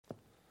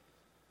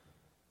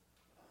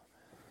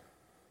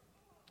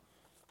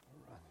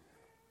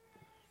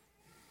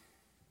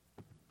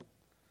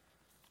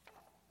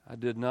I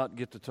did not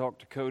get to talk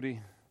to Cody.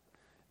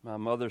 My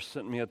mother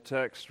sent me a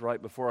text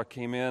right before I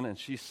came in, and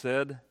she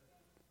said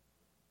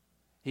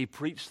he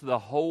preached the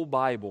whole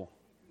Bible.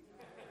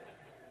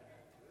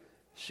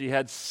 She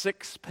had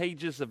 6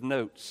 pages of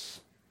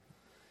notes.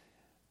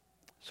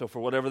 So for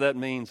whatever that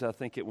means, I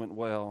think it went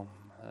well.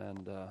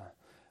 And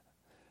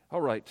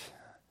all right.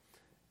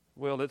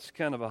 Well, it's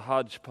kind of a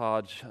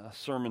hodgepodge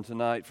sermon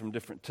tonight from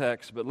different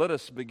texts, but let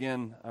us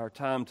begin our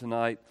time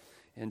tonight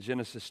in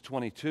Genesis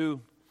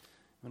 22.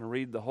 I'm going to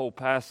read the whole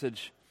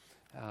passage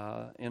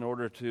in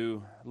order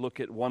to look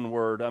at one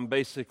word. I'm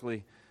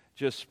basically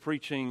just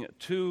preaching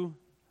 2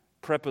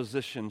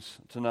 prepositions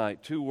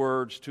tonight, 2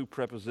 words, 2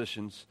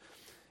 prepositions,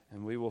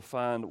 and we will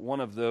find one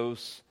of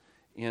those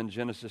in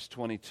Genesis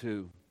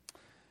 22.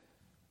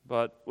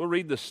 But we'll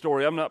read the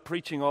story. I'm not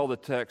preaching all the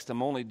text.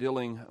 I'm only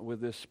dealing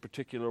with this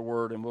particular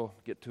word, and we'll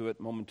get to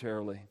it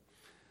momentarily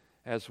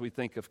as we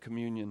think of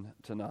communion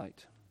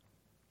tonight.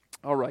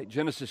 All right,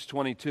 Genesis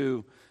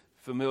 22,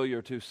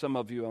 familiar to some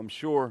of you, I'm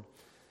sure.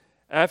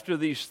 After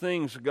these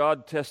things,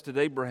 God tested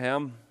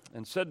Abraham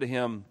and said to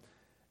him,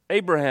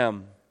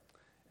 "Abraham."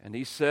 And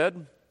he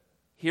said,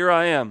 "Here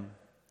I am."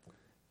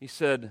 He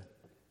said,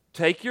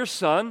 "Take your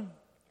son,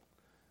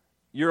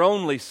 your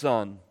only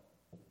son,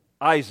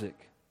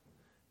 Isaac,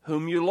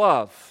 whom you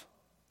love.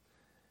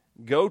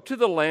 Go to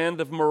the land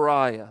of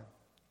Moriah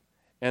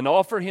and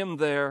offer him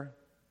there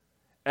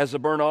as a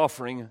burnt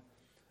offering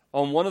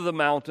on one of the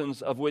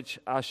mountains of which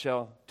I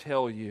shall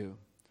tell you."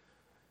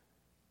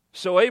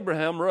 So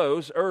Abraham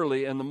rose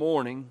early in the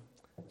morning,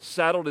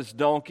 saddled his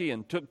donkey,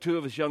 and took 2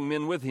 of his young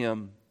men with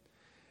him,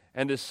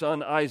 and his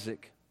son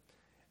Isaac.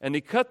 And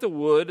he cut the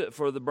wood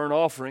for the burnt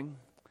offering,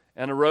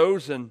 and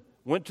arose and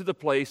went to the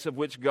place of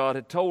which God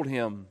had told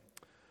him.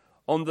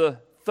 On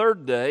the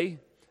 3rd day,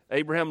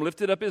 Abraham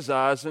lifted up his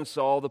eyes and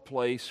saw the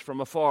place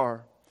from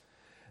afar.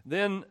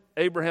 Then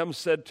Abraham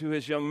said to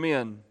his young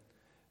men,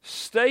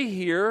 "Stay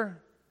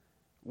here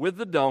with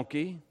the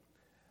donkey.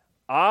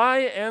 I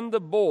and the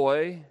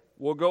boy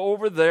will go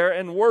over there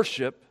and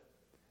worship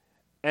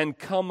and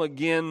come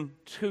again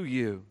to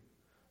you."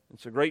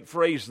 It's a great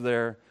phrase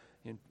there.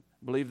 I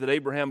believe that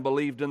Abraham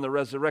believed in the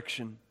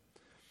resurrection.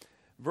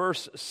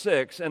 Verse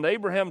 6, "And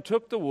Abraham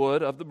took the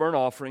wood of the burnt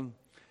offering,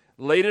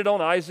 laid it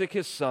on Isaac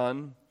his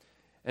son,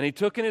 and he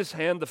took in his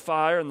hand the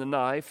fire and the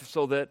knife,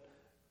 so they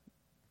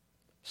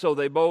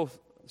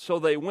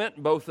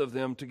went both of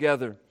them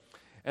together.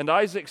 And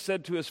Isaac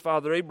said to his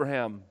father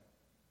Abraham,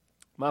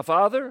 "My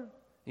father?"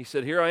 He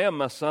said, "Here I am,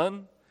 my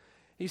son."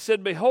 He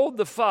said, "Behold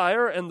the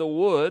fire and the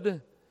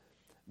wood,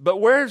 but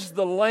where's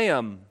the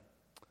lamb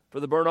for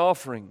the burnt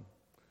offering?"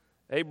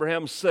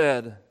 Abraham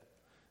said,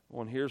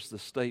 well, and here's the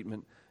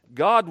statement,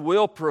 "God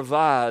will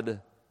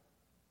provide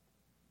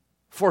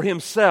for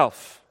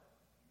himself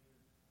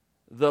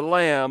the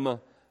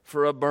lamb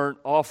for a burnt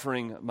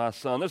offering, my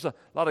son." There's a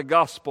lot of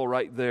gospel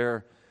right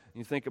there.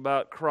 You think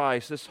about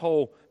Christ, this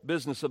whole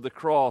business of the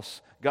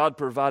cross, God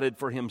provided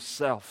for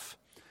himself.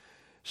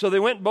 So they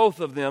went both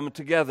of them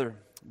together.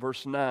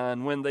 Verse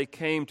 9, when they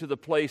came to the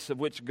place of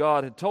which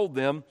God had told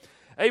them,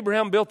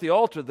 Abraham built the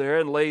altar there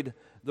and laid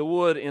the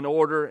wood in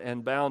order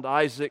and bound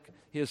Isaac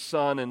his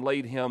son and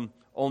laid him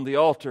on the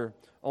altar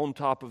on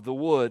top of the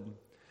wood.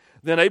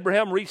 Then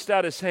Abraham reached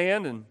out his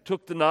hand and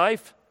took the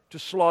knife to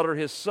slaughter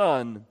his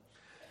son.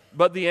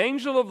 But the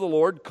angel of the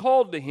Lord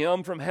called to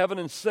him from heaven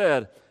and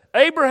said,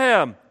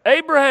 "Abraham,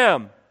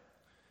 Abraham!"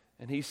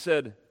 And he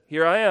said,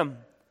 "Here I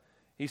am."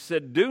 He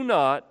said, "Do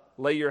not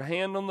lay your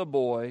hand on the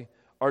boy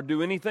or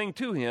do anything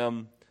to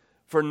him,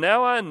 for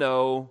now I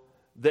know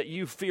that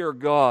you fear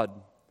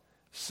God,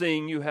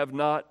 seeing you have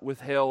not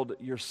withheld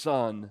your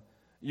son,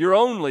 your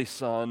only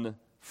son,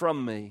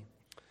 from me."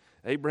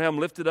 Abraham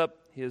lifted up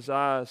his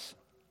eyes,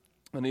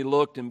 and he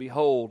looked, and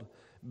behold,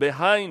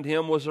 behind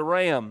him was a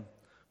ram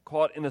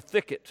caught in a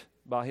thicket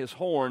by his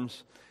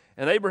horns.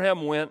 And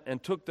Abraham went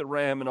and took the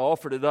ram and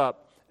offered it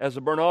up as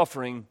a burnt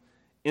offering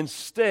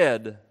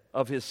instead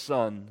of his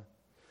son.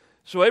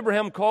 So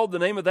Abraham called the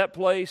name of that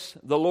place,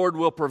 "The Lord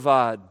will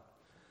provide."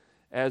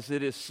 As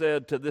it is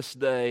said to this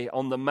day,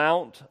 "On the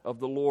mount of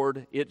the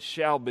Lord it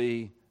shall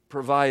be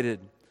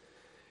provided."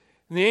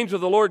 And the angel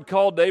of the Lord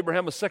called to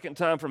Abraham a second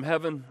time from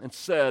heaven and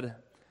said,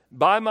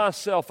 "By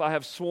myself I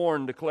have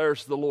sworn,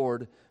 declares the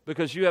Lord,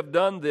 because you have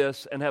done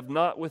this and have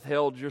not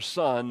withheld your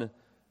son,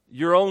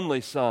 your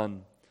only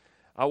son.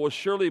 I will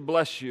surely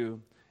bless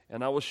you,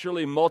 and I will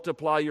surely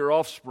multiply your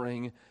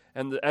offspring,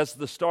 and as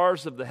the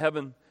stars of the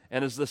heaven,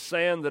 and as the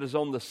sand that is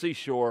on the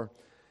seashore.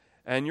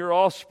 And your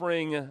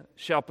offspring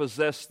shall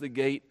possess the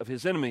gate of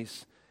his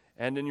enemies,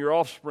 and in your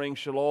offspring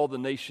shall all the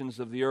nations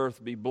of the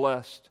earth be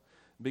blessed,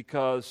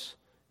 because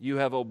you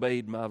have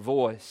obeyed my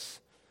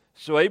voice."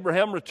 So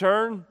Abraham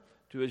returned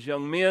to his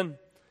young men,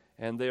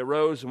 and they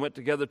arose and went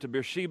together to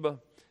Beersheba,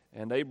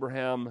 and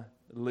Abraham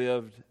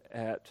lived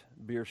at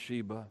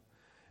Beersheba.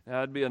 Now,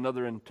 that'd be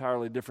another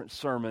entirely different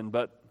sermon,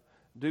 but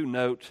do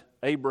note,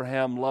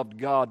 Abraham loved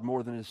God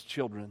more than his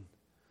children.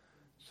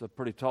 It's a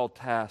pretty tall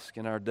task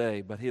in our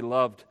day, but he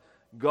loved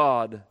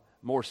God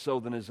more so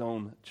than his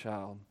own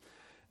child.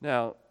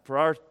 Now, for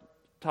our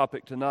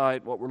topic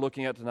tonight, what we're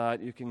looking at tonight,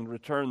 you can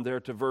return there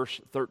to verse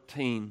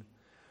 13.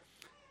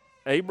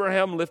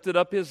 Abraham lifted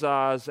up his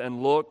eyes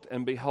and looked,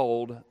 and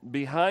behold,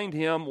 behind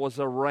him was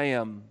a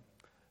ram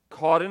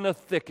caught in a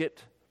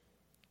thicket.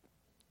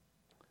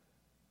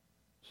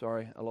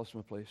 Sorry, I lost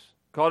my place.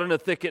 Caught in a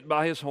thicket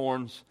by his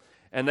horns.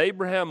 And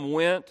Abraham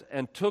went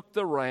and took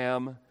the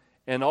ram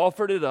and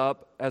offered it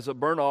up as a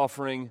burnt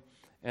offering,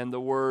 and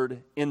the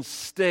word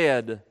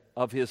instead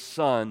of his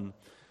son.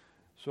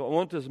 So I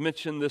want to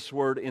mention this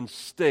word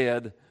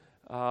instead.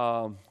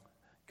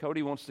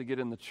 Cody wants to get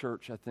in the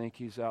church. I think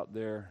he's out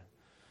there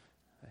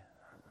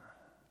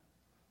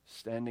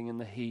standing in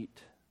the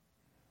heat.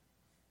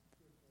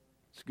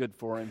 It's good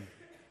for him.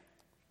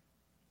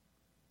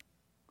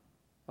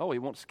 Oh, he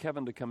wants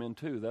Kevin to come in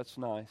too. That's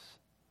nice.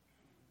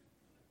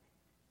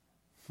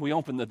 We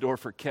opened the door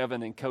for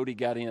Kevin and Cody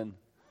got in.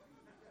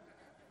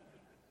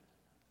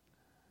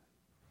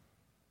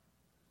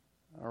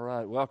 All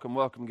right,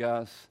 welcome,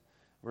 guys.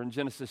 We're in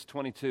Genesis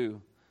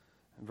 22,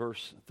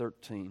 verse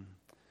 13.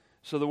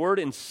 So the word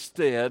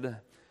instead,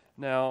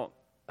 now,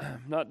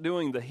 I'm not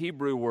doing the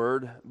Hebrew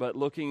word, but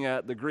looking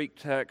at the Greek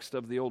text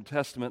of the Old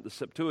Testament, the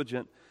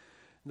Septuagint,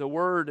 the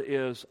word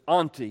is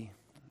anti,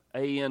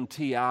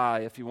 A-N-T-I,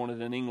 if you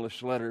wanted in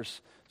English letters.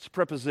 It's a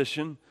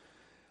preposition,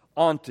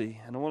 anti.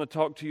 And I want to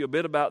talk to you a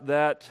bit about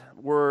that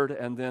word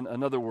and then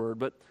another word.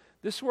 But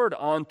this word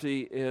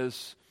anti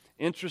is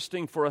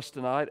interesting for us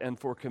tonight and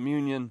for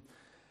communion.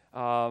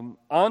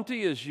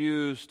 Anti is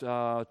used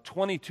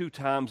 22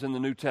 times in the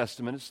New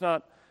Testament. It's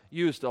not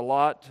used a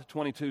lot.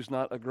 22 is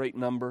not a great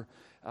number,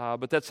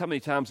 but that's how many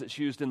times it's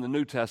used in the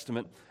New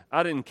Testament.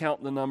 I didn't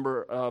count the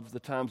number of the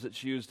times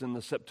it's used in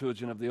the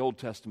Septuagint of the Old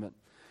Testament.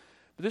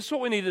 But this is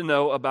what we need to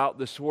know about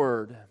this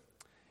word.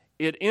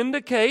 It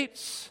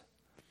indicates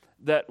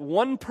that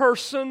one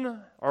person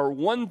or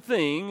one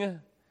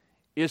thing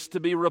is to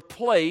be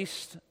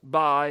replaced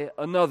by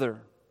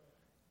another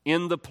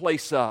in the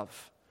place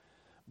of.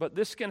 But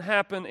this can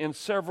happen in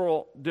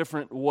several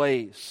different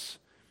ways.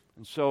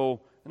 And so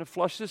I'm going to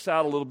flush this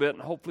out a little bit,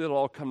 and hopefully it'll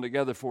all come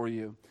together for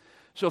you.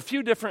 So a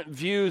few different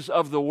views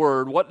of the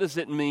word. What does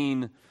it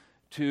mean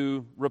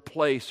to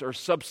replace or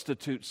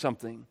substitute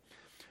something?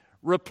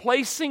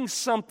 Replacing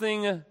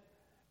something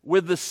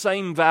with the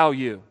same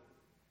value.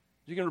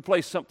 You can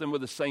replace something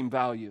with the same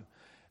value.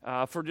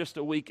 For just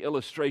a weak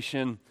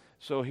illustration,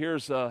 so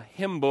here's a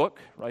hymn book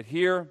right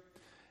here,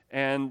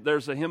 and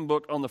there's a hymn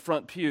book on the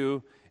front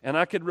pew, and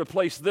I could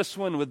replace this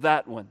one with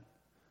that one.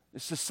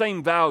 It's the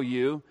same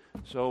value,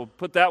 so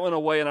put that one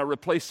away and I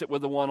replace it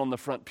with the one on the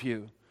front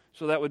pew.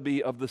 So that would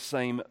be of the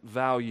same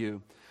value.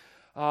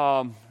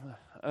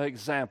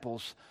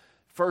 Examples.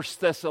 1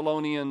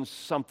 Thessalonians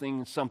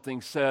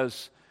something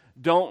says,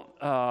 don't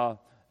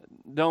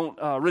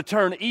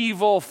return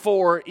evil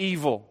for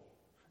evil.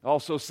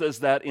 Also says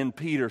that in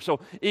Peter.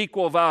 So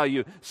equal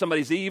value.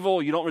 Somebody's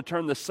evil, you don't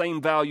return the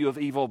same value of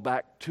evil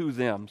back to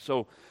them.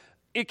 So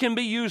it can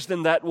be used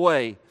in that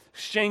way,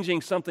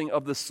 exchanging something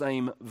of the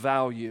same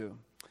value.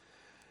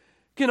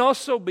 It can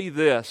also be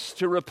this,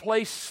 to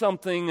replace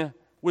something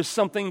with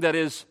something that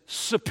is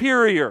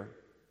superior.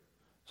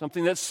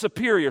 Something that's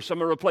superior. So I'm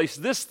going to replace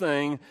this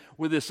thing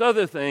with this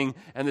other thing,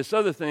 and this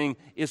other thing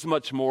is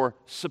much more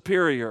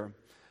superior.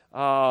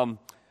 So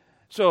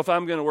if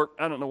I'm going to work,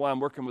 I don't know why I'm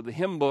working with the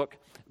hymn book,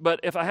 but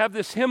if I have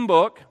this hymn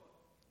book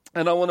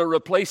and I want to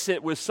replace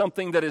it with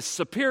something that is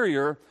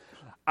superior,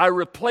 I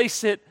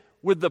replace it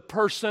with the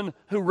person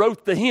who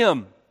wrote the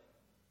hymn.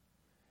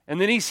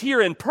 And then he's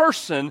here in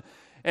person,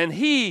 and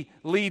he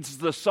leads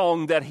the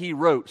song that he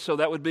wrote. So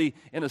that would be,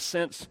 in a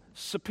sense,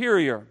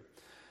 superior.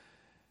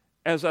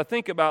 As I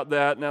think about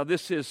that, now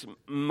this is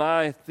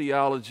my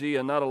theology,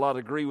 and not a lot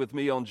agree with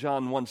me on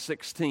John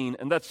 1:16,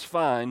 and that's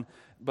fine,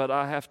 but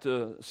I have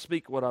to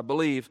speak what I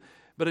believe.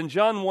 But in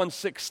John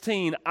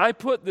 1:16, I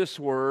put this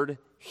word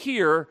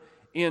here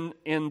in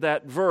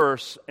that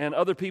verse, and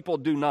other people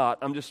do not.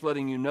 I'm just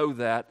letting you know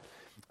that.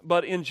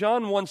 But in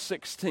John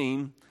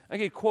 1:16, I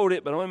can quote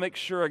it, but I want to make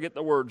sure I get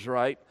the words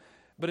right.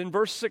 But in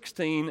verse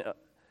 16,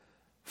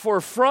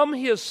 for from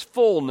his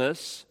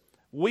fullness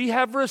we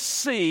have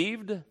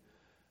received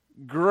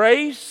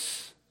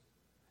grace,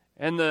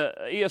 and the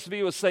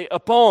ESV would say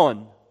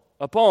upon.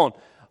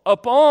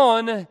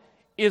 Upon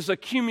is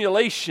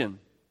accumulation.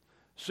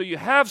 So you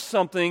have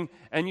something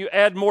and you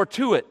add more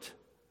to it.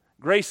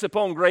 Grace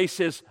upon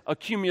grace is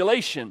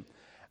accumulation.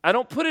 I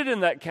don't put it in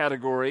that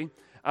category.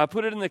 I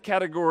put it in the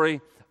category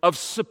of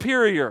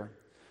superior.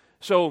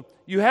 So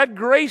you had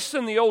grace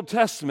in the Old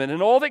Testament,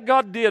 and all that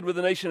God did with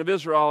the nation of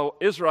Israel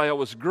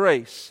was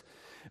grace.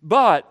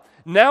 But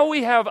now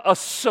we have a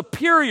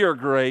superior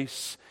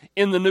grace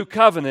in the new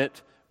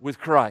covenant with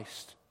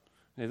Christ.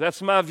 Okay,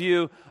 that's my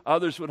view.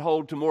 Others would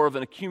hold to more of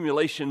an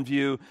accumulation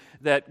view,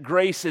 that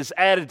grace is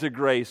added to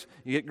grace.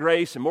 You get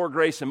grace and more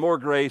grace and more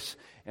grace.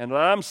 And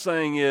what I'm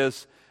saying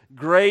is,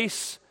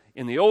 grace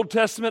in the Old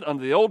Testament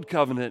under the Old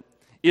Covenant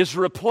is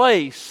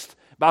replaced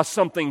by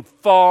something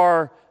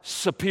far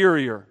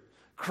superior,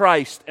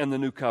 Christ and the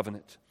new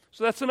covenant.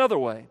 So that's another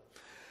way.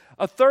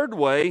 A third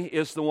way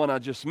is the one I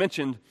just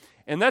mentioned,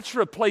 And that's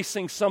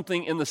replacing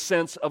something in the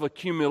sense of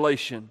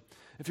accumulation.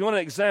 If you want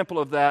an example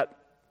of that,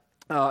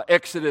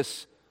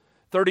 Exodus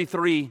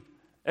 33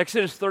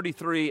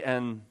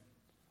 and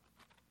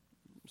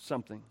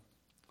something.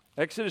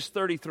 Exodus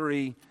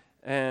 33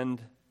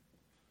 and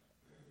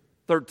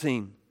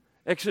 13.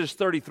 Exodus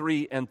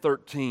 33 and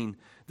 13.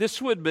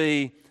 This would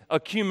be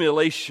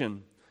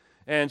accumulation.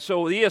 And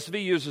so the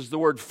ESV uses the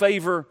word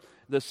favor.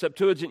 The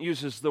Septuagint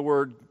uses the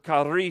word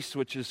charis,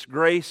 which is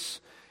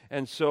grace.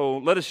 And so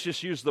let us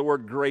just use the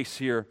word grace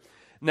here.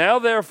 Now,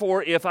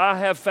 therefore, if I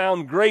have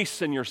found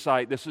grace in your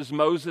sight, this is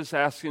Moses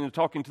asking and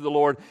talking to the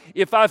Lord,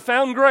 if I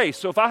found grace,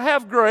 so if I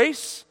have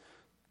grace,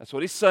 that's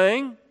what he's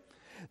saying,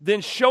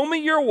 then show me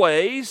your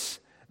ways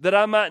that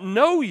I might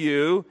know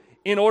you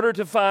in order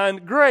to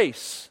find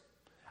grace.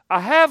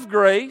 I have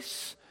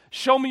grace,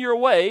 show me your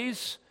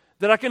ways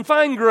that I can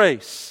find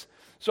grace.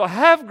 So I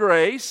have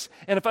grace,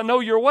 and if I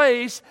know your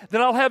ways,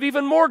 then I'll have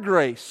even more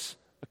grace.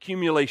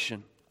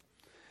 Accumulation.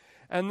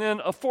 And then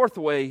a fourth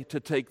way to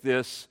take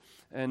this,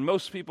 and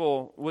most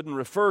people wouldn't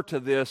refer to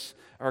this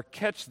or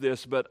catch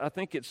this, but I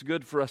think it's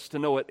good for us to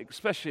know it,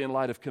 especially in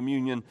light of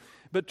communion.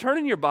 But turn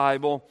in your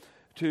Bible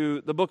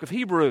to the book of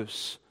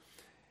Hebrews.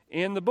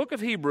 In the book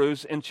of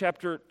Hebrews, in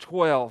chapter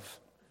 12.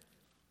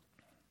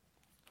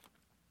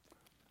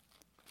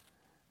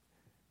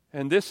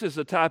 And this is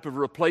a type of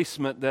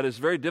replacement that is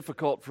very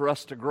difficult for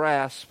us to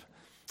grasp,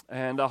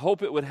 and I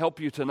hope it would help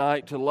you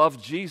tonight to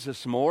love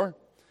Jesus more.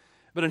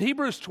 But in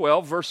Hebrews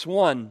 12, verse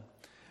 1,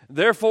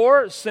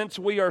 therefore, since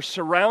we are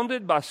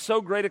surrounded by so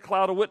great a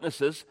cloud of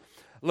witnesses,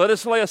 let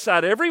us lay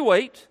aside every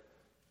weight,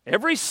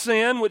 every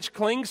sin which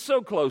clings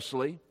so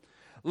closely.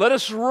 Let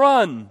us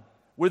run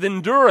with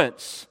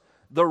endurance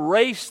the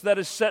race that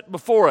is set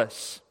before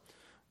us.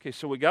 Okay,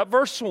 so we got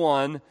verse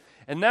 1,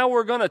 and now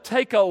we're going to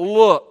take a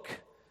look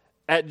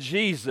at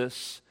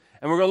Jesus,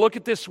 and we're going to look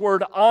at this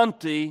word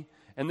anti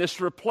and this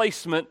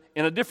replacement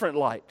in a different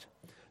light.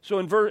 So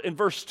in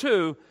verse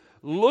 2,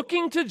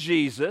 looking to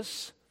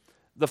Jesus,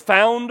 the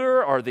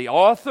founder or the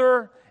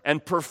author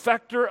and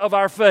perfecter of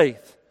our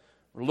faith.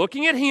 We're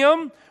looking at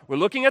Him. We're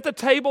looking at the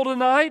table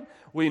tonight.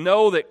 We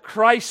know that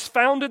Christ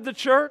founded the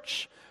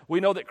church. We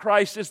know that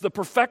Christ is the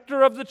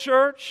perfecter of the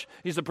church.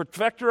 He's the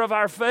perfecter of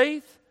our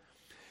faith.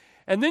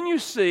 And then you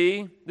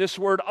see this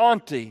word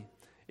anti.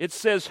 It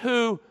says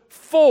who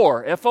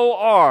for,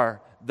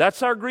 F-O-R.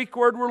 That's our Greek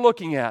word we're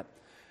looking at.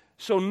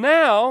 So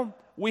now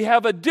we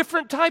have a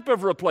different type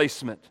of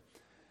replacement.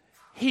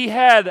 He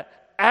had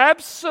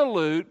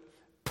absolute,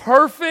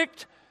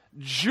 perfect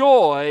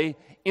joy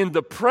in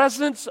the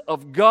presence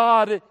of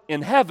God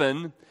in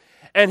heaven,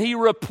 and He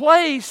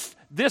replaced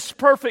this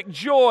perfect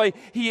joy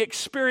He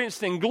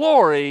experienced in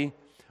glory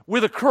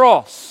with a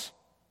cross.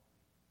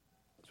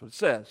 That's what it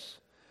says.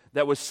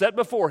 That was set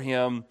before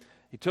Him.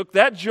 He took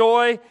that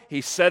joy,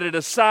 He set it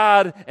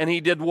aside, and He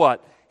did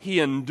what? He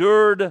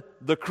endured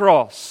the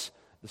cross,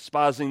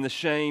 despising the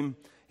shame.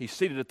 He's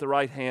seated at the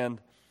right hand,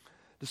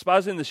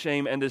 despising the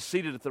shame, and is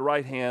seated at the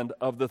right hand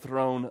of the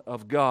throne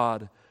of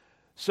God.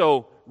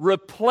 So,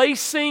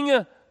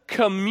 replacing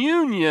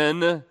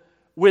communion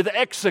with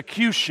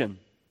execution.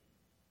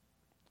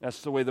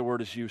 That's the way the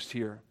word is used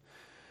here.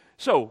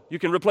 So, you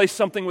can replace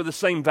something with the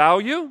same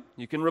value.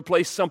 You can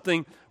replace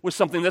something with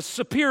something that's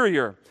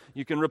superior.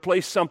 You can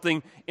replace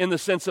something in the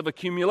sense of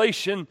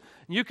accumulation.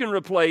 You can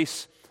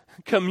replace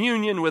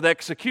communion with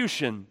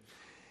execution.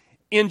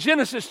 In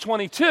Genesis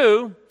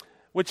 22,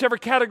 whichever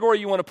category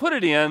you want to put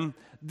it in,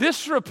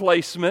 this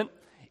replacement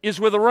is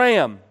with a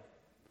ram.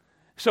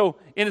 So,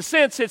 in a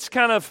sense, it's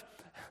kind of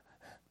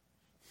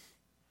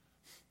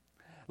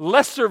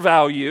lesser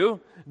value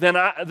than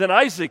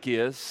Isaac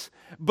is,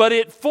 but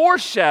it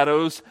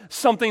foreshadows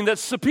something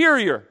that's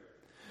superior.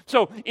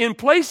 So, in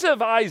place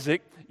of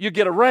Isaac, you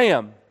get a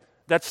ram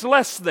that's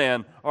less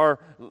than or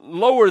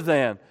lower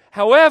than.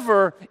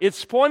 However,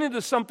 it's pointing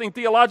to something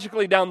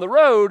theologically down the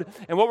road,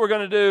 and what we're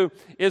going to do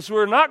is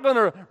we're not going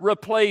to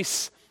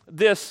replace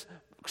this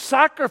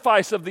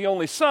sacrifice of the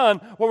only Son.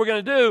 What we're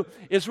going to do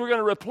is we're going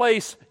to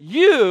replace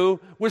you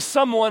with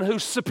someone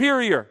who's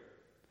superior.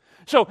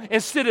 So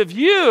instead of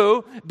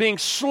you being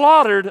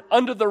slaughtered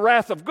under the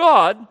wrath of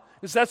God,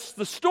 because that's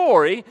the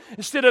story,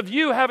 instead of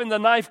you having the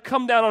knife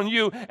come down on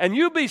you and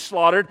you be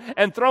slaughtered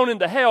and thrown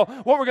into hell,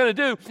 what we're going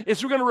to do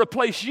is we're going to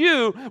replace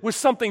you with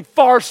something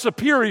far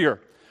superior.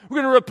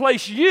 We're going to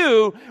replace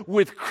you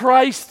with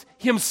Christ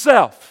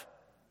Himself.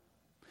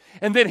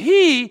 And then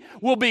He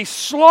will be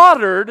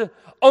slaughtered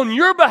on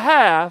your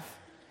behalf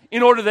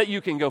in order that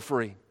you can go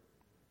free.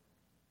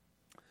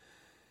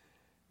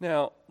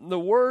 Now, the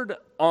word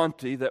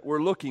anti that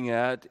we're looking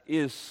at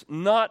is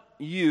not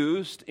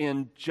used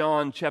in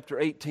John chapter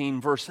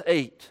 18, verse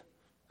 8.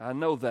 I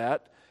know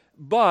that.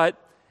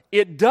 But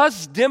it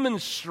does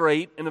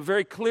demonstrate in a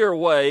very clear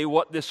way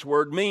what this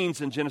word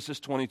means in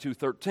Genesis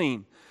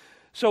 22:13.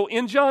 So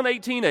in John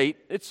 18:8,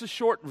 it's a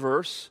short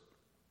verse,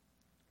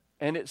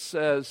 and it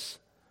says,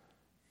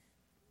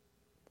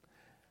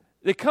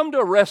 they come to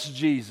arrest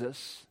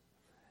Jesus,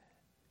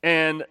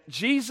 and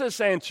Jesus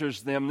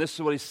answers them. This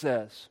is what He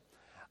says.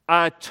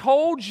 I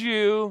told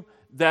you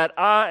that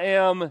I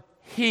am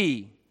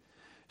He.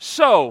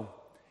 So,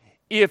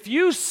 if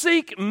you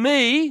seek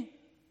me,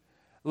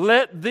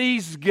 let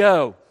these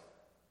go.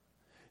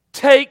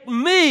 Take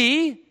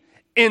me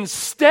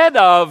instead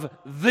of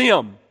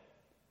them.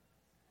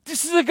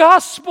 This is the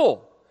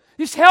gospel.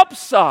 This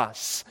helps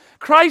us.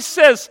 Christ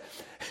says,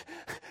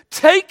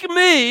 take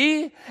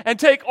me and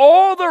take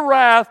all the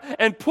wrath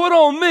and put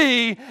on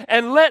me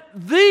and let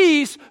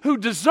these who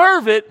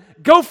deserve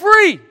it go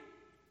free.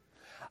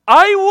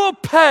 I will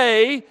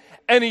pay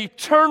an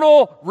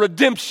eternal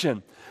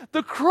redemption.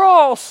 The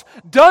cross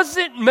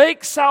doesn't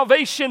make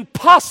salvation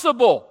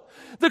possible.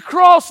 The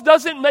cross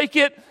doesn't make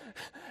it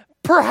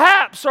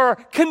perhaps or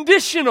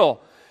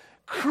conditional.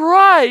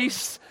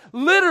 Christ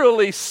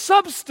literally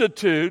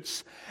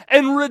substitutes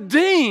and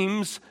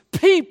redeems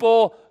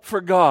people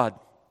for God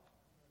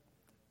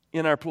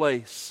in our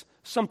place.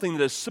 Something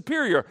that is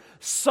superior.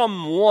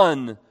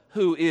 Someone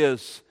who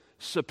is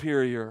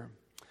superior.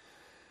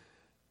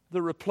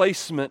 The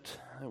replacement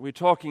that we're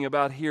talking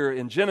about here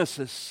in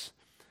Genesis,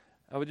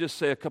 I would just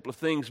say a couple of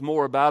things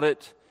more about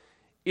it.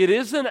 It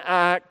is an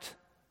act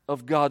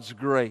of God's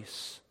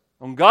grace.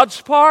 On God's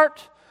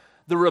part,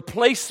 the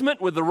replacement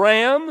with the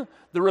ram,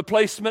 the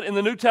replacement in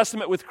the New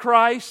Testament with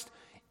Christ,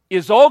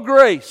 is all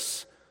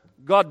grace.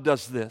 God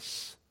does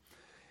this.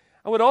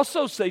 I would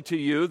also say to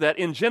you that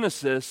in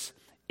Genesis,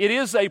 it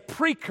is a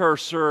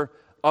precursor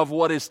of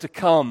what is to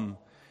come.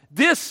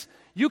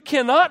 You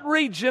cannot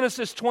read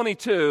Genesis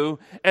 22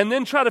 and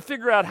then try to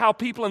figure out how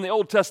people in the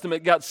Old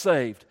Testament got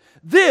saved.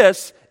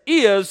 This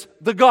is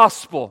the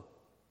gospel.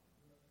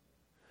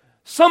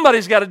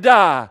 Somebody's got to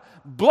die.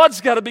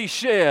 Blood's got to be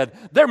shed.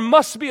 There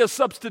must be a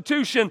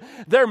substitution.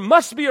 There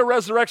must be a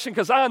resurrection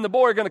because I and the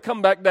boy are going to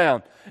come back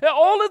down. Now,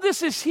 all of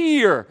this is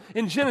here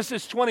in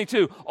Genesis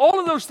 22. All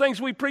of those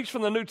things we preach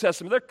from the New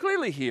Testament, they're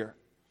clearly here.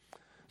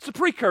 It's a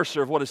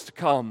precursor of what is to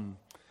come.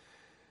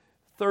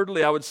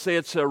 Thirdly, I would say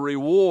it's a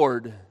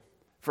reward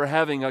for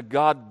having a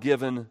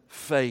God-given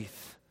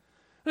faith.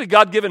 A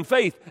God-given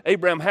faith,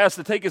 Abraham has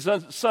to take his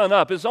son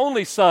up, his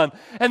only son,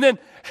 and then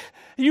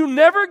you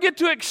never get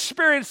to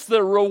experience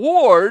the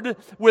reward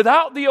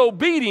without the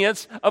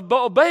obedience of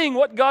obeying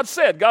what God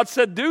said. God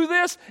said, do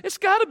this. It's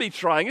got to be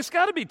trying. It's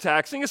got to be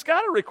taxing. It's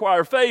got to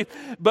require faith.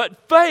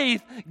 But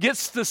faith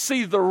gets to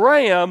see the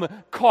ram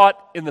caught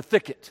in the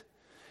thicket.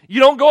 You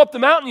don't go up the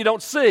mountain, you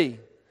don't see.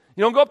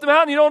 You don't go up the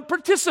mountain, you don't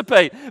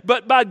participate.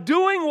 But by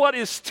doing what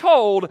is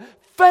told,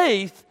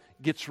 faith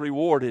gets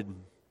rewarded.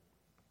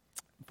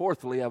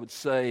 Fourthly, I would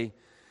say,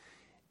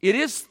 it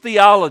is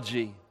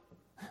theology.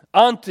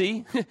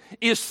 Anti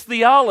is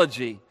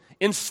theology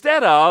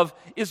instead of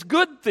is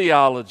good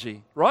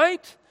theology,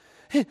 right?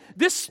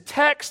 This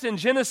text in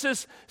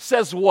Genesis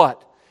says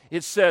what?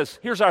 It says,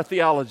 here's our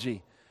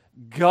theology.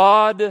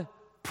 God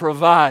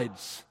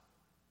provides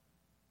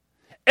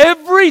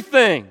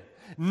everything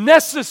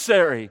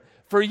necessary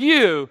for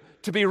you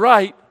to be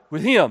right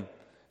with Him.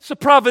 It's a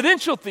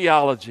providential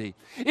theology.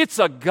 It's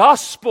a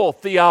gospel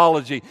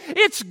theology.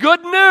 It's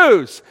good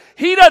news.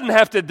 He doesn't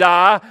have to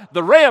die.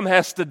 The ram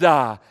has to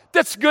die.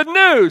 That's good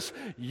news.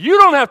 You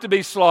don't have to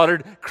be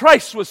slaughtered.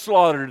 Christ was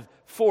slaughtered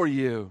for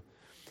you.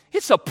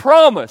 It's a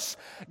promise.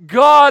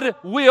 God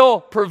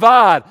will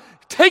provide.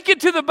 Take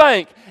it to the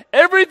bank.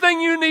 Everything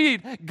you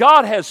need,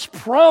 God has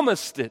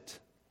promised it.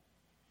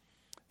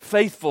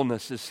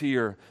 Faithfulness is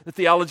here. The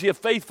theology of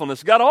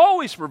faithfulness. God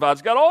always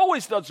provides. God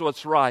always does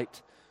what's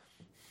right.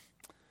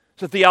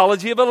 It's a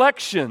theology of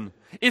election.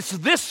 It's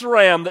this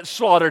ram that's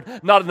slaughtered,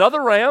 not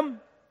another ram.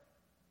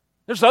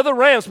 There's other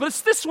rams, but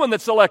it's this one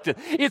that's elected.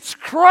 It's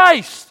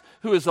Christ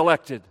who is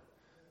elected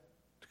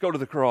to go to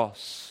the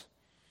cross.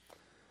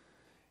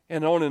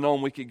 And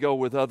on we could go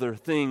with other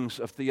things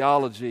of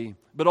theology,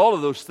 but all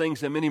of those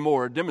things and many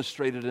more are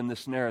demonstrated in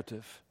this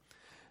narrative.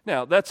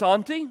 Now, that's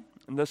anti,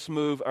 and let's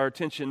move our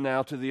attention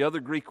now to the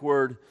other Greek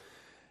word,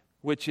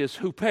 which is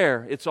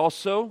huper. It's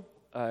also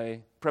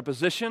a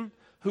preposition,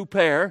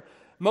 huper.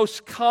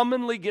 Most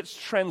commonly gets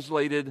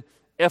translated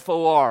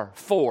F-O-R,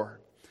 for.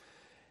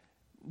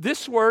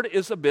 This word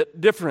is a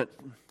bit different.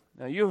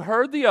 Now, you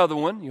heard the other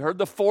one. You heard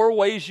the 4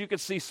 ways you could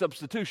see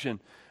substitution.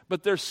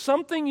 But there's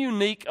something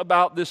unique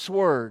about this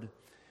word.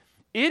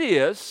 It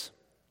is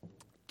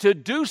to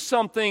do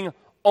something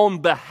on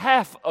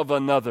behalf of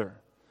another,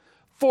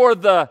 for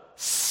the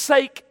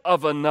sake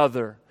of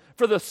another,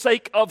 for the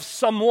sake of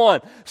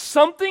someone.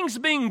 Something's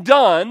being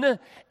done,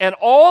 and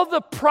all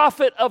the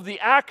profit of the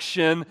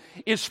action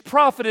is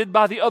profited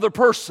by the other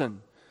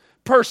person.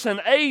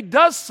 Person A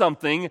does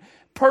something,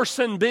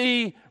 person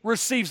B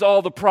receives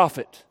all the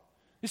profit.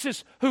 This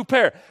is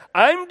huper.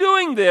 I'm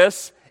doing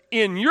this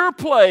in your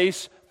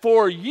place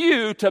for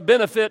you to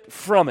benefit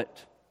from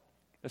it.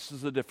 This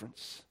is the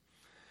difference.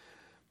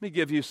 Let me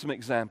give you some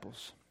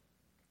examples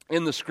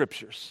in the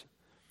Scriptures.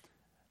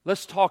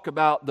 Let's talk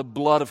about the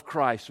blood of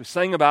Christ. We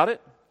sang about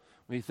it.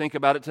 We think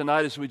about it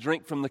tonight as we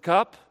drink from the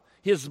cup.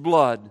 His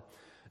blood.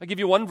 I'll give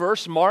you one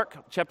verse,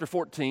 Mark chapter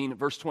 14,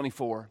 verse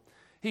 24.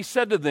 He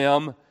said to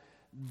them,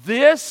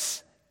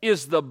 "This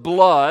is the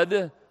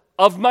blood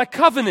of my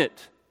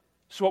covenant."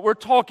 It's what we're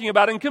talking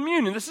about in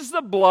communion. This is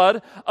the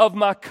blood of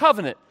my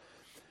covenant,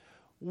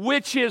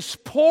 which is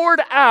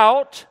poured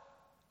out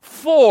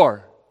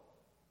for.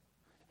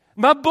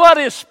 My blood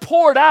is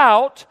poured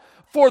out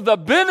for the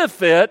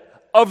benefit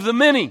of the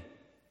many.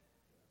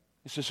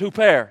 This is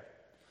huper.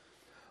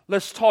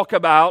 Let's talk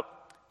about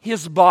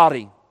His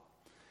body.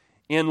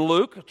 In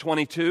Luke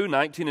 22,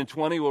 19 and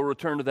 20, we'll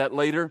return to that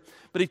later.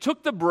 But He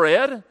took the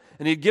bread,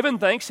 and He had given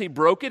thanks. He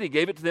broke it. He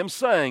gave it to them,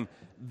 saying,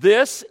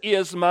 "This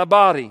is my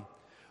body,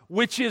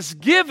 which is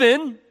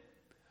given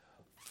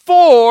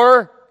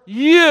for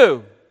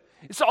you."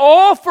 It's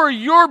all for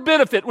your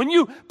benefit. When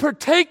you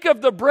partake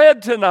of the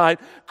bread tonight,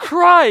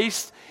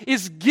 Christ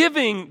is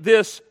giving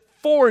this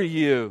for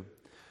you.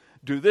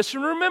 Do this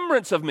in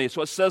remembrance of me. That's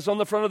what it says on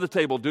the front of the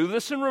table. Do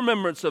this in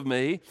remembrance of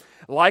me.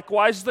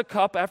 Likewise, the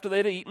cup after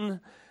they'd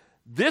eaten.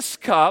 This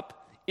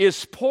cup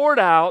is poured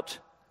out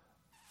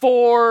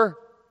for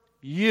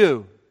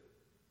you,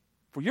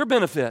 for your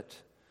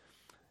benefit.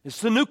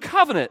 It's the new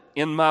covenant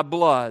in my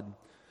blood.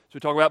 So we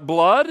talk about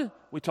blood,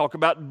 we talk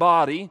about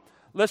body.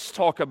 Let's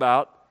talk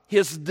about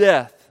His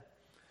death.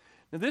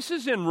 Now this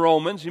is in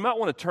Romans. You might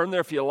want to turn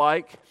there if you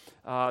like.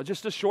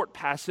 Just a short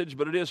passage,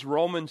 but it is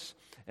Romans,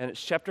 and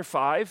it's chapter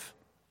 5.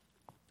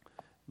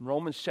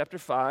 Romans chapter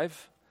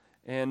 5,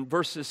 and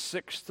verses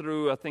 6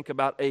 through, I think,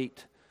 about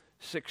 8.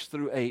 6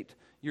 through 8.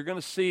 You're going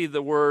to see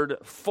the word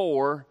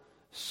for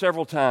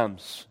several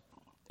times,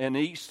 and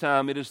each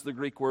time it is the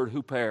Greek word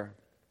huper.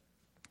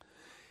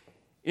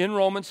 In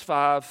Romans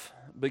 5,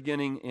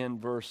 beginning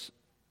in verse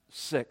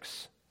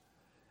 6.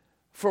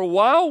 For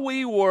while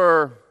we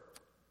were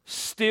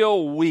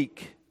still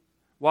weak,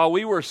 while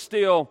we were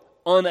still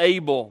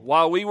unable,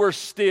 while we were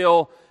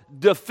still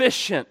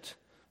deficient,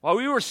 while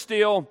we were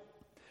still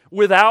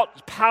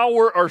without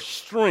power or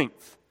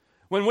strength,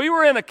 when we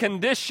were in a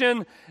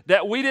condition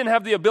that we didn't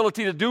have the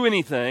ability to do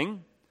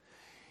anything,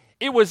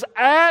 it was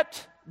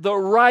at the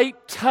right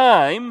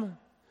time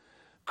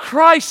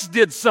Christ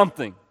did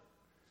something.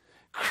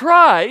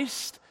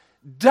 Christ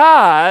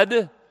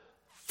died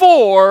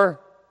for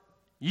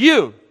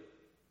you.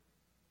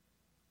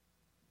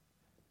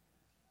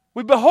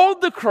 We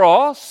behold the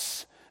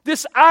cross.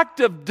 This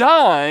act of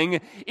dying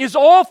is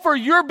all for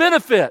your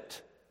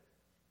benefit.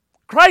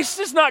 Christ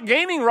is not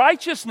gaining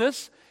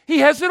righteousness. He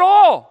has it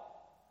all.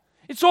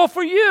 It's all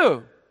for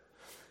you.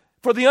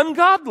 For the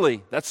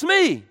ungodly, that's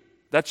me.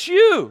 That's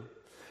you.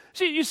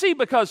 You see,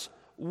 because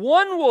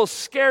one will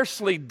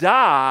scarcely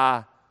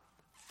die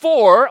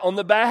on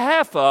the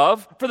behalf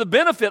of, for the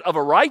benefit of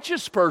a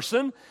righteous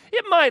person.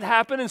 It might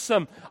happen in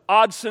some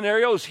odd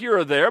scenarios here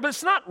or there, but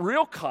it's not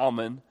real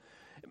common.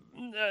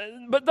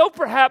 But though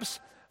perhaps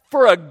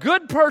for a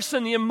good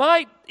person you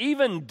might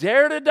even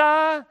dare to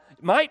die,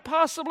 might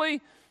possibly,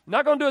 you're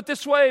not going to do it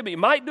this way, but you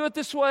might do it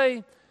this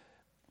way.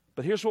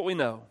 But here's what we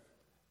know.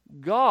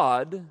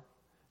 God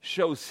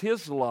shows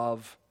His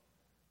love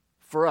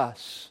for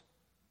us.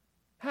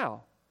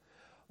 How?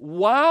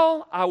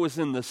 While I was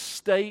in the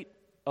state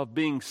of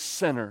being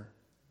sinner,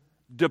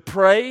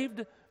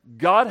 depraved,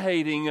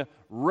 God-hating,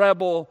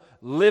 rebel,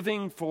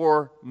 living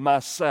for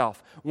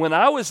myself. When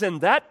I was in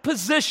that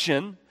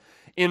position,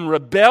 in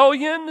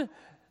rebellion,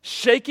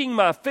 shaking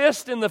my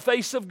fist in the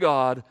face of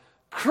God,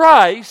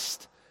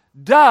 Christ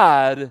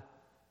died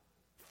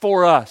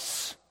for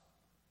us.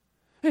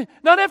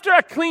 Not after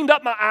I cleaned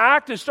up my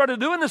act and started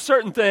doing a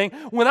certain thing.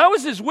 When I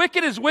was as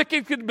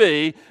wicked could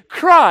be,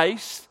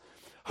 Christ,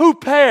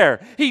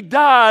 huper, He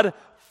died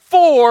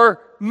for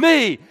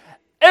me.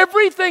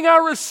 Everything I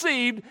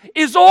received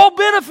is all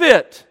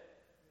benefit.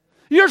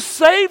 You're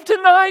saved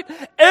tonight.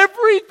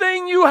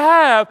 Everything you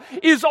have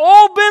is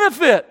all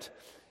benefit.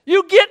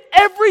 You get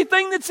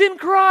everything that's in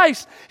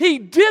Christ. He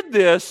did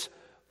this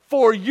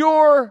for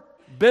your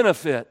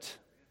benefit.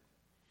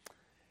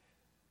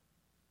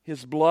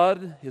 His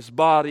blood, His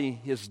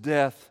body, His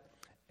death,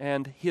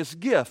 and His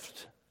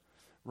gift.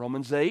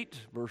 Romans 8,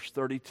 verse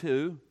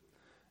 32.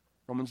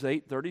 Romans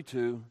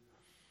 8:32.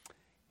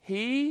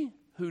 He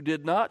who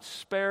did not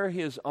spare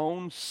His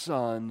own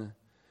Son,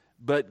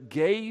 but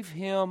gave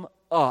Him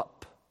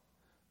up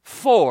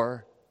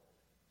for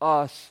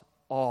us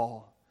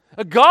all.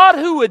 A God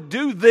who would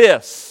do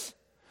this,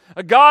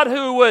 a God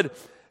who would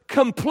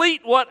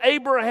complete what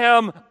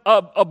Abraham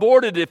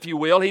aborted, if you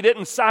will. He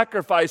didn't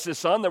sacrifice his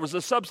son. There was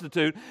a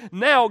substitute.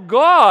 Now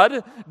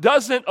God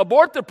doesn't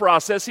abort the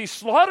process. He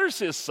slaughters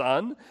His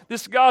Son.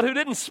 This God who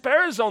didn't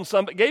spare His own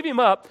Son but gave Him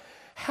up.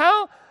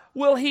 How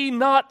will He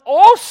not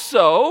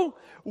also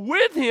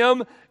with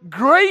Him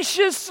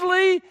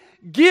graciously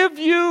give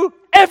you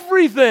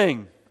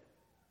everything?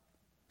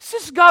 This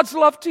is God's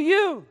love to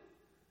you.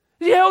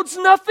 He holds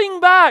nothing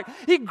back.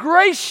 He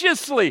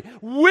graciously,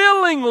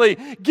 willingly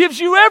gives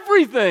you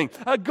everything.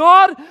 A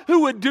God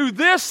who would do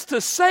this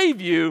to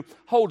save you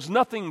holds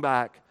nothing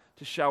back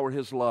to shower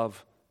His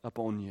love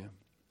upon you.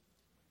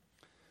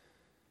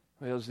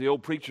 Well, as the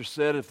old preacher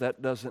said, if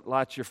that doesn't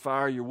light your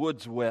fire, your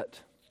wood's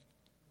wet.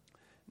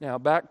 Now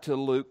back to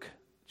Luke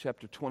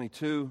chapter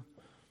 22.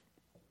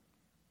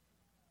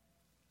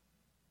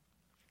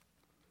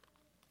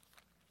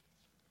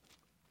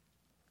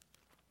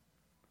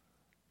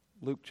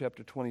 Luke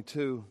chapter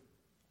 22.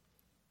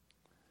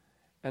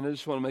 And I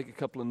just want to make a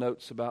couple of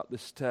notes about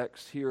this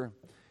text here,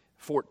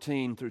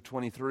 14 through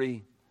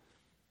 23.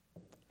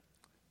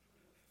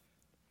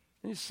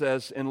 He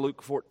says in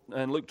Luke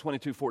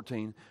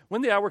 22:14,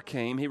 when the hour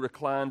came, he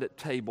reclined at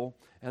table,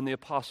 and the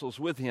apostles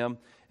with him,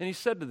 and he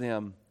said to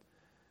them,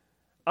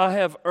 I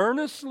have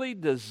earnestly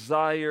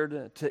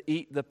desired to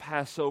eat the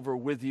Passover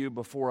with you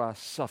before I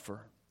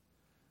suffer.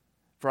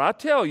 For I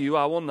tell you,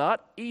 I will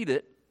not eat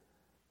it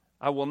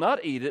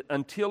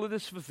until it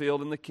is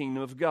fulfilled in the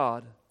kingdom of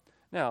God.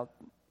 Now,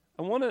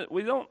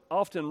 we don't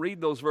often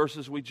read those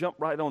verses. We jump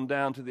right on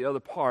down to the other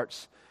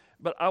parts.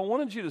 But I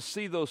wanted you to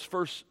see those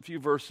first few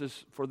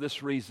verses for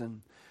this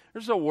reason.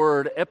 There's a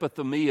word,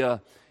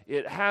 epithumia.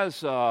 It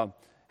has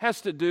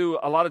to do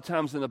a lot of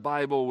times in the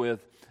Bible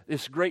with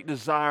this great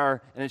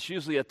desire, and it's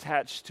usually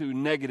attached to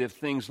negative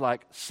things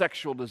like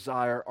sexual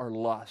desire or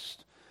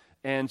lust.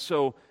 And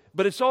so,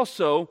 but it's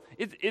also,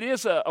 it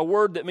is a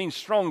word that means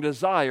strong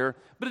desire,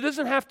 but it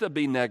doesn't have to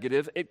be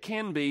negative. It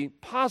can be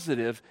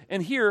positive,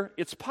 and here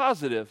it's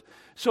positive.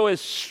 So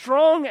as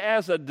strong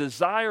as a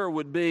desire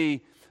would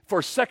be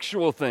for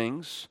sexual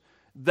things,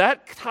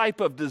 that type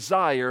of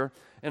desire,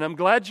 and I'm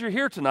glad you're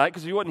here tonight,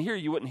 because if you wasn't here,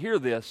 you wouldn't hear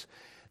this.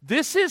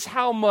 This is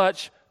how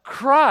much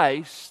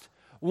Christ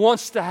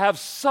wants to have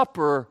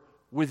supper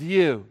with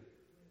you.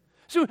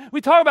 So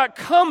we talk about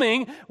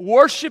coming,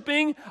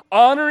 worshiping,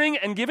 honoring,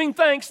 and giving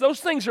thanks. Those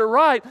things are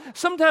right.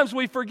 Sometimes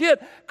we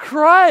forget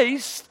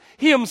Christ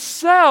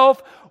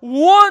Himself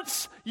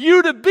wants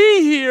you to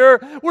be here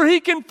where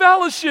He can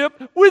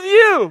fellowship with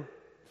you.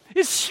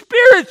 It's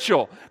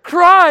spiritual.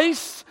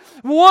 Christ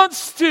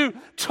wants to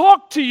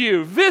talk to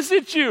you,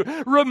 visit you,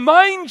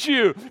 remind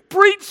you,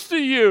 preach to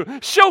you,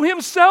 show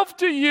Himself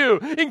to you,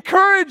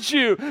 encourage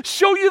you,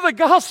 show you the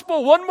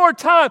gospel one more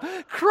time.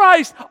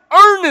 Christ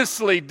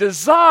earnestly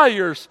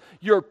desires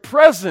your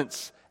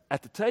presence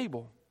at the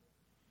table.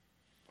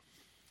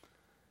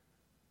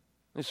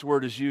 This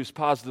word is used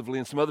positively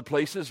in some other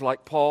places,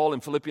 like Paul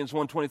in Philippians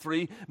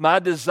 1:23. My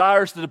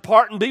desire is to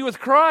depart and be with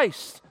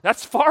Christ.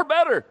 That's far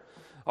better.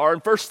 Or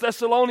in 1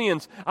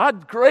 Thessalonians, I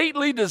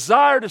greatly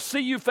desire to see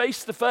you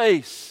face to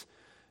face.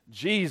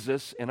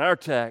 Jesus, in our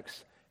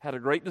text, had a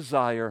great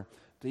desire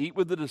to eat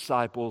with the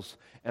disciples,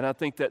 and I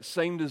think that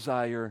same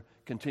desire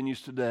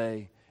continues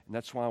today, and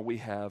that's why we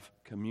have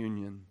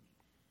communion.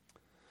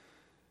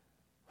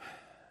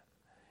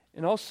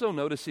 And also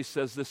notice he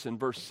says this in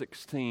verse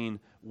 16,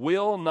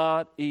 will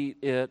not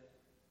eat it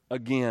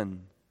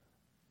again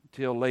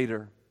till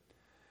later.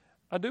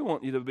 I do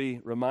want you to be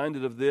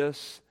reminded of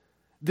this.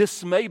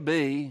 This may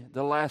be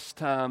the last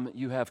time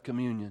you have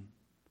communion.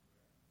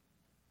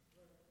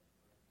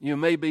 You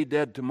may be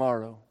dead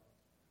tomorrow.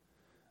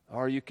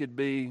 Or you could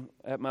be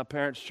at my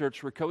parents'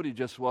 church where Cody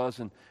just was,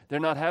 and they're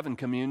not having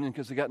communion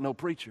because they got no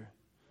preacher.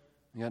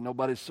 They got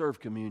nobody to serve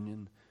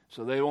communion.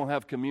 So they won't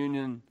have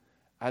communion.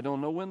 I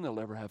don't know when they'll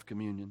ever have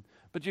communion.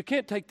 But you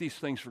can't take these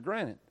things for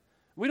granted.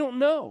 We don't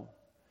know.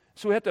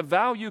 So we have to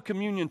value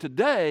communion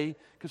today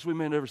because we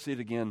may never see it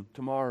again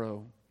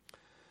tomorrow.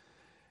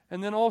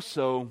 And then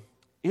also,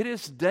 it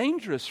is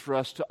dangerous for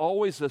us to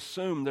always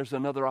assume there's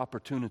another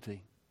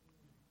opportunity.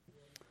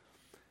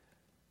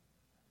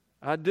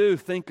 I do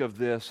think of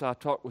this. I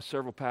talked with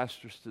several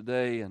pastors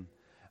today, and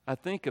I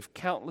think of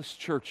countless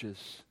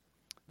churches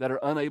that are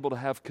unable to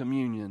have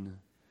communion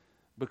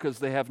because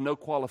they have no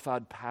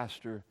qualified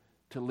pastor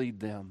to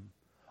lead them,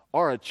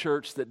 or a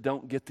church that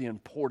don't get the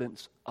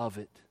importance of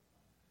it.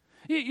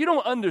 You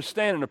don't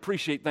understand and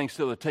appreciate things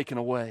till they're taken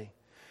away.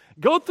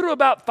 Go through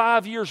about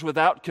 5 years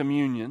without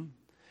communion,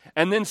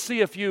 and then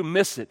see if you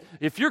miss it.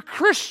 If you're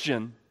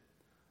Christian,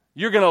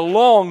 you're going to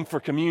long for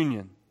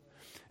communion.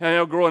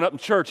 And growing up in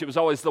church, it was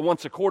always the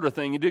once a quarter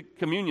thing. You did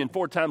communion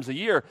 4 times a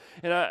year.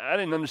 And I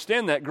didn't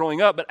understand that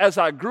growing up. But as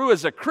I grew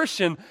as a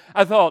Christian,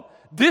 I thought,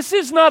 this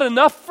is not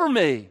enough for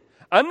me.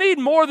 I need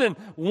more than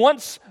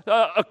once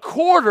a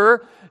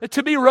quarter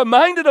to be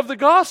reminded of the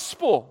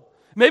gospel.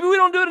 Maybe we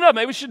don't do it enough.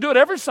 Maybe we should do it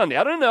every Sunday.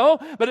 I don't know.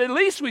 But at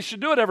least we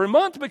should do it every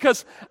month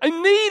because I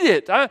need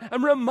it.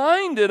 I'm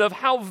reminded of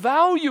how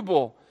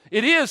valuable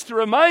it is to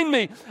remind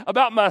me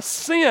about my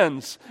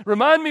sins,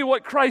 remind me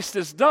what Christ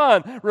has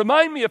done,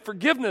 remind me of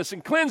forgiveness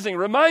and cleansing,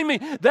 remind me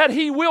that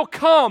He will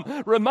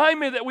come,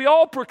 remind me that we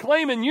all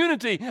proclaim in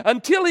unity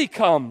until He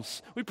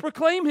comes. We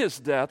proclaim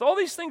His death. All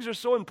these things are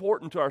so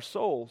important to our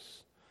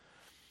souls.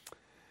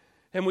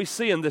 And we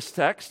see in this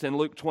text in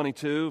Luke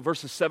 22,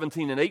 verses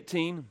 17 and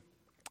 18,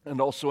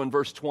 and also in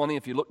verse 20,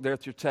 if you look there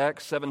at your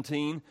text,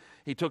 17,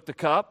 He took the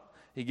cup.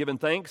 He given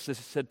thanks. He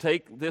said,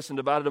 take this and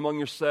divide it among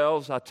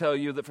yourselves. I tell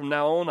you that from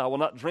now on I will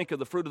not drink of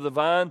the fruit of the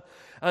vine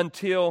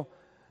until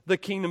the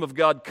kingdom of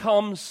God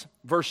comes.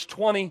 Verse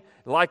 20,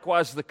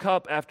 likewise the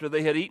cup after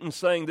they had eaten,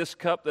 saying, this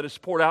cup that is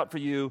poured out for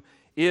you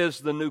is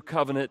the new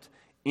covenant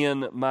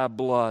in my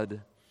blood.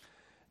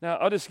 Now,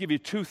 I'll just give you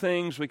 2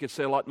 things. We could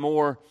say a lot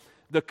more.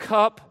 The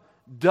cup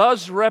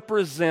does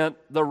represent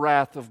the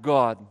wrath of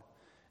God.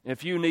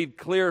 If you need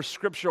clear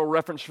scriptural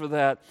reference for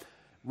that,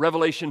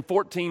 Revelation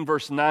 14,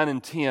 verse 9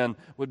 and 10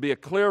 would be a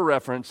clear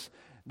reference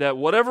that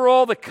whatever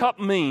all the cup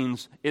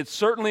means, it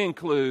certainly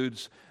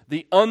includes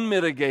the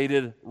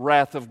unmitigated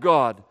wrath of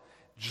God.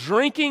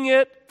 Drinking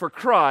it for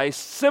Christ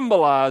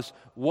symbolized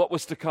what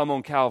was to come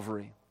on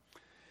Calvary.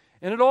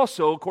 And it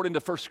also, according to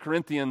 1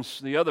 Corinthians,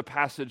 the other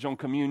passage on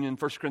communion,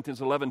 1 Corinthians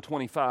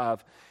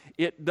 11:25,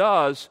 it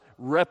does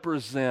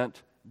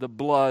represent the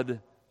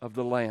blood of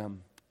the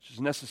Lamb, which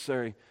is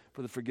necessary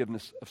for the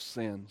forgiveness of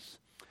sins.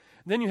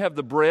 And then you have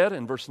the bread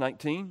in verse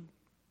 19.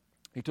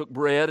 He took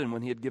bread, and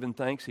when he had given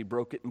thanks, he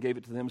broke it and gave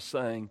it to them,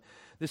 saying,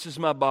 "This is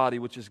my body,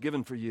 which is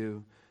given for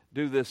you.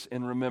 Do this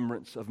in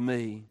remembrance of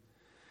me."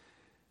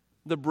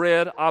 The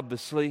bread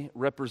obviously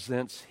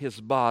represents his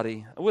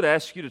body. I would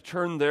ask you to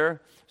turn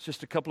there. It's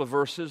just a couple of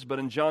verses, but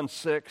in John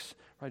 6,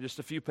 right, just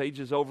a few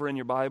pages over in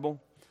your Bible.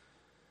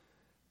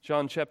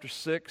 John chapter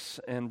 6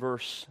 and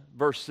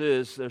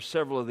verses, there's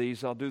several of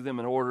these. I'll do them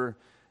in order.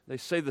 They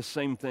say the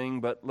same thing,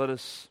 but let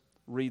us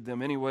read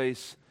them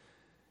anyways.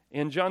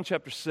 In John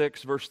chapter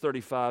 6, verse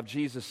 35,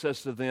 Jesus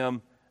says to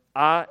them,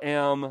 "I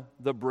am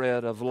the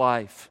bread of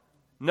life."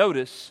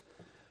 Notice,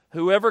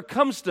 "Whoever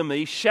comes to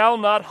me shall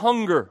not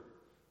hunger."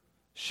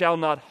 Shall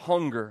not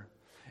hunger.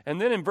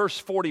 And then in verse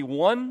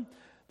 41,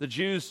 the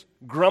Jews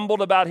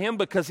grumbled about him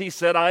because he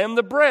said, "I am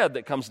the bread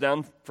that comes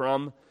down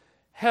from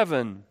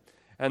heaven."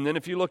 And then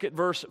if you look at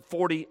verse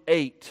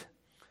 48,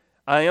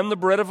 "I am the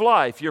bread of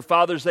life. Your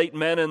fathers ate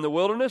manna in the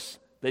wilderness.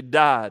 They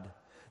died.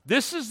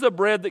 This is the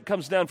bread that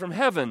comes down from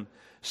heaven,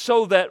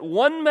 so that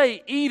one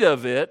may eat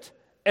of it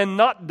and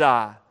not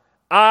die.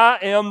 I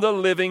am the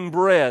living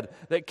bread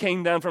that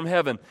came down from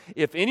heaven.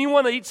 If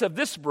anyone eats of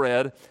this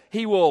bread,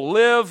 he will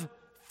live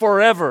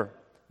forever.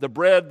 The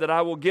bread that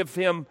I will give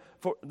him,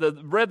 for the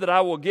bread that I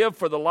will give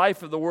for the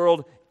life of the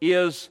world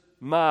is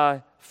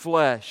my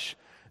flesh."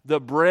 The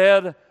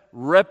bread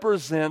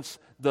represents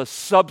the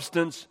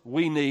substance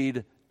we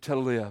need to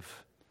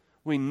live.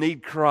 We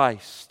need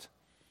Christ.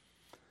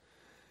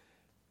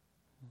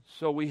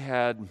 So we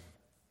had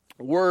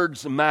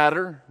words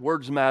matter,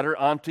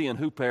 anti and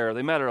huper.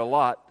 They matter a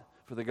lot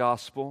for the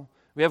gospel.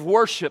 We have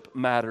worship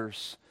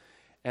matters.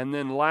 And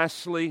then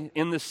lastly,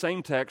 in this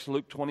same text,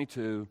 Luke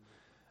 22,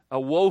 a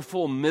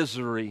woeful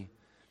misery.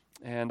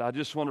 And I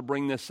just want to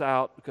bring this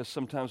out because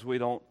sometimes we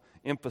don't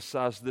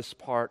emphasize this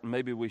part, and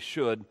maybe we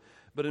should.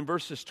 But in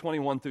verses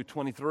 21 through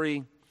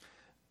 23,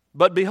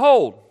 "But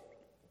behold,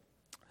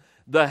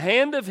 the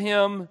hand of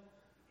him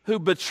who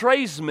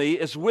betrays me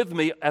is with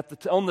me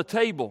on the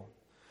table.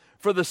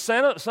 For the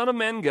Son of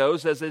Man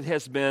goes as it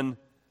has been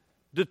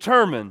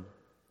determined."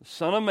 The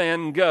Son of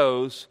Man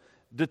goes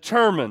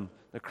determined.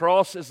 The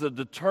cross is a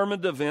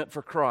determined event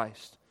for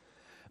Christ.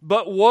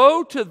 "But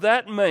woe to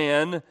that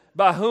man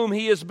by whom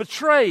he is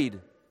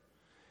betrayed."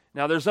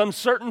 Now there's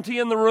uncertainty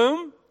in the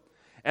room,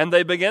 and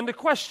they began to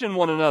question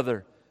one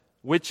another.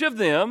 Which of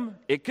them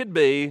it could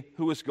be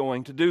who is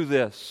going to do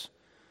this?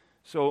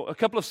 So a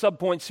couple of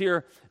subpoints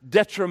here.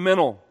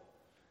 Detrimental.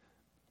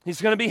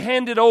 He's going to be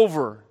handed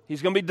over.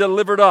 He's going to be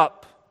delivered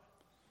up.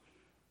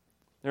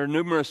 There are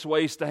numerous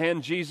ways to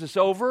hand Jesus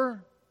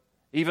over,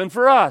 even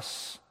for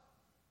us.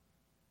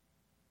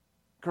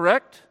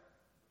 Correct?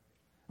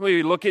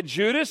 We look at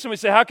Judas and we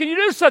say, how can you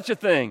do such a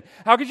thing?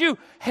 How could you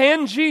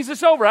hand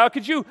Jesus over? How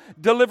could you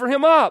deliver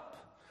him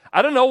up?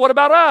 I don't know. What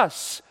about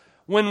us?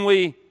 When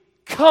we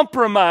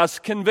compromise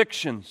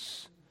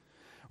convictions,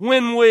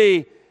 when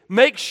we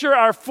make sure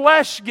our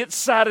flesh gets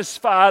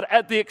satisfied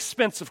at the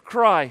expense of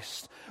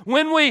Christ,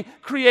 when we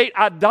create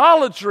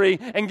idolatry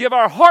and give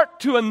our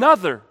heart to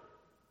another,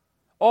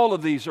 all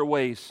of these are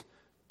ways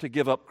to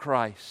give up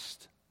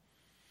Christ.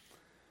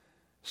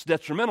 It's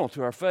detrimental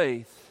to our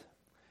faith.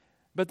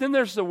 But then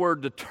there's the word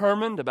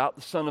determined about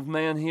the Son of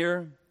Man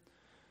here.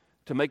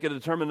 To make a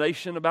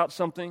determination about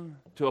something,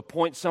 to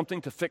appoint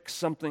something, to fix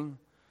something.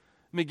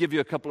 Let me give you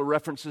a couple of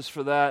references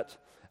for that.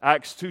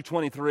 Acts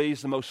 2:23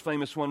 is the most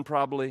famous one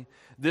probably.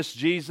 This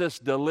Jesus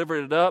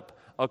delivered it up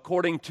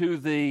according to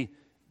the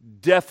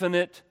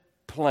definite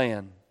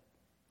plan.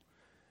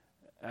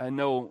 I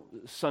know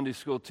Sunday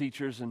school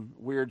teachers and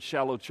weird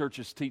shallow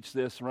churches teach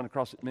this and run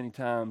across it many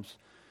times.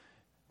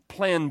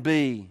 Plan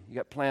B. You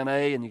got plan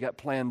A and you got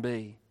plan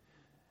B.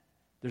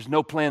 There's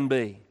no plan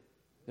B.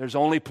 There's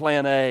only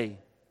plan A.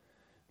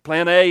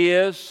 Plan A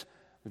is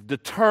we've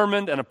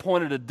determined and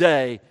appointed a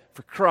day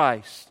for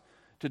Christ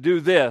to do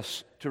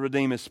this to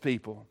redeem His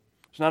people.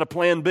 It's not a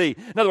plan B.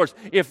 In other words,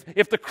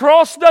 if the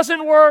cross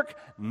doesn't work,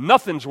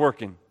 nothing's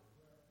working.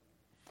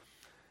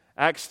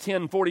 Acts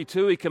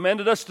 10:42, He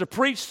commanded us to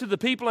preach to the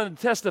people and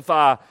to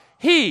testify,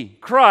 He,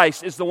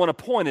 Christ, is the one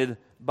appointed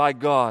by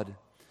God.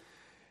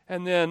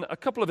 And then a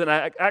couple of in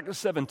Acts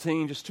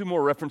 17, just two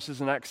more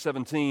references in Acts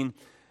 17.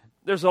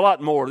 There's a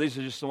lot more. These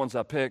are just the ones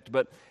I picked.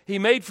 But He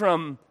made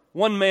from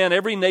one man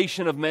every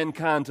nation of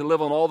mankind to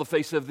live on all the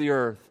face of the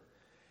earth,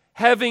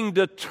 having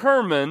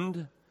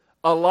determined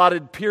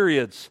allotted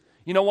periods.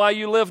 You know why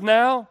you live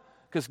now?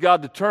 Because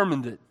God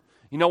determined it.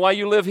 You know why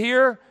you live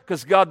here?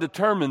 Because God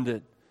determined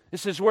it.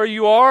 This is where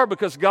you are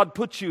because God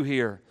put you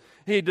here.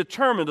 He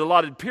determined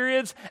allotted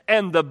periods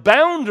and the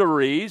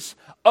boundaries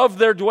of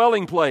their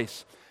dwelling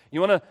place. You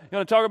want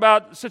to talk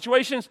about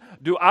situations?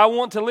 Do I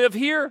want to live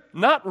here?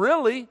 Not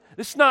really.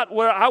 It's not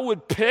where I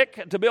would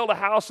pick to build a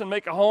house and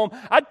make a home.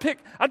 I'd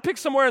pick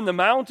somewhere in the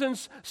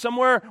mountains,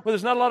 somewhere where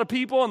there's not a lot of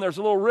people, and there's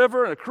a little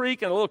river and a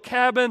creek and a little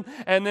cabin,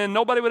 and then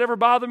nobody would ever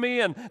bother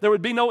me, and there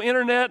would be no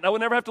internet, and I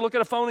would never have to look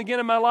at a phone again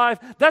in my life.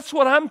 That's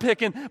what I'm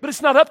picking, but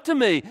it's not up to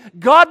me.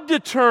 God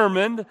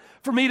determined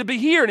for me to be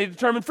here, and He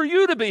determined for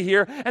you to be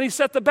here, and He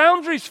set the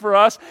boundaries for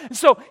us. And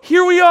so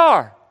here we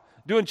are,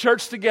 doing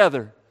church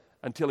together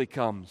until He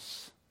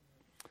comes.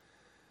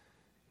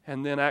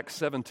 And then Acts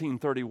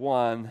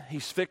 17:31,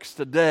 He's fixed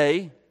a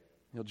day.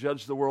 He'll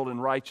judge the world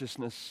in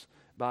righteousness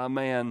by a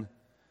man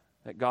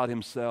that God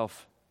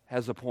Himself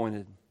has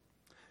appointed.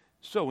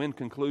 So in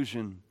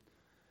conclusion,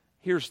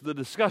 here's the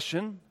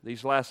discussion.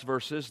 These last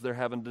verses, they're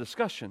having a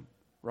discussion,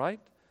 right?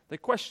 They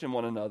question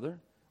one another,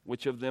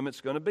 which of them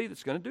it's going to be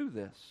that's going to do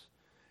this.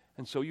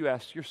 And so you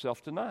ask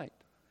yourself tonight,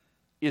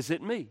 is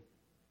it me?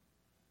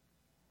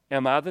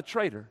 Am I the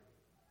traitor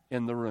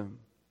in the room?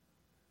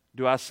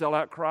 Do I sell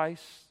out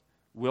Christ?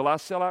 Will I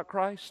sell out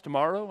Christ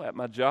tomorrow at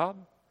my job?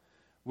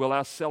 Will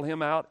I sell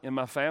Him out in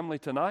my family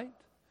tonight?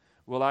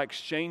 Will I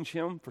exchange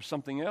Him for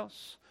something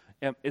else?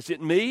 Is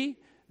it me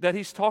that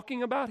He's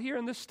talking about here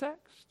in this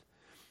text?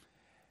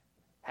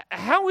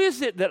 How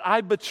is it that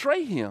I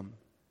betray Him?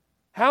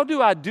 How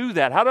do I do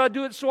that? How do I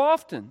do it so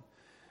often?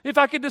 If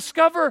I could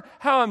discover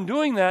how I'm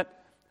doing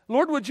that,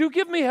 Lord, would you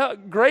give me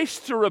grace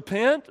to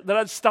repent, that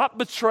I'd stop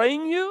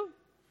betraying you?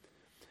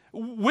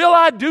 Will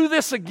I do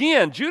this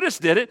again? Judas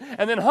did it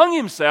and then hung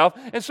himself,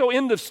 and so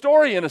end of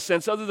story in a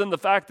sense, other than the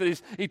fact that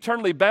he's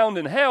eternally bound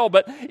in hell.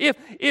 But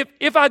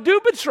if I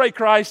do betray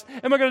Christ,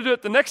 am I going to do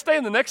it the next day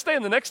and the next day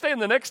and the next day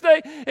and the next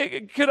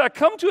day? Could I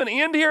come to an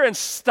end here and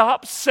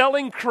stop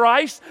selling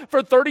Christ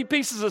for 30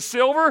 pieces of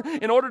silver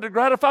in order to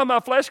gratify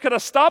my flesh? Could I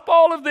stop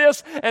all of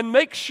this and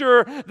make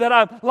sure that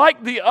I'm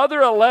like the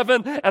other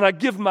 11 and I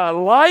give my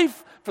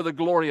life for the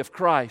glory of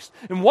Christ?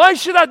 And why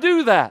should I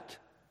do that?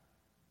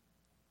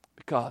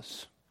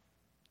 Because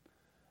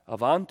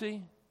of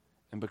Auntie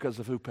and because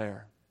of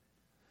Huper.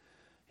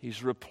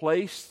 He's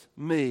replaced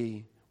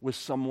me with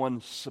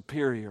someone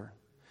superior.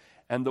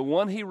 And the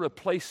one He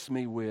replaced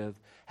me with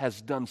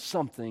has done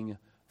something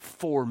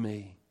for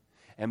me.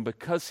 And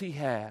because He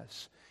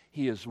has,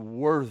 He is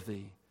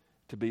worthy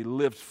to be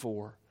lived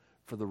for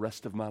the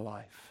rest of my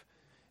life.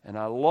 And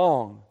I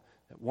long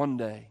that one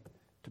day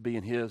to be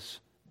in His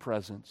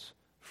presence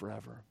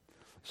forever.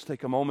 Let's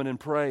take a moment and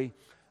pray.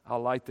 I'll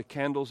light the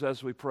candles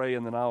as we pray,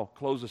 and then I'll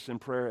close us in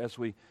prayer as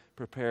we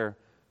prepare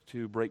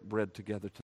to break bread together tonight.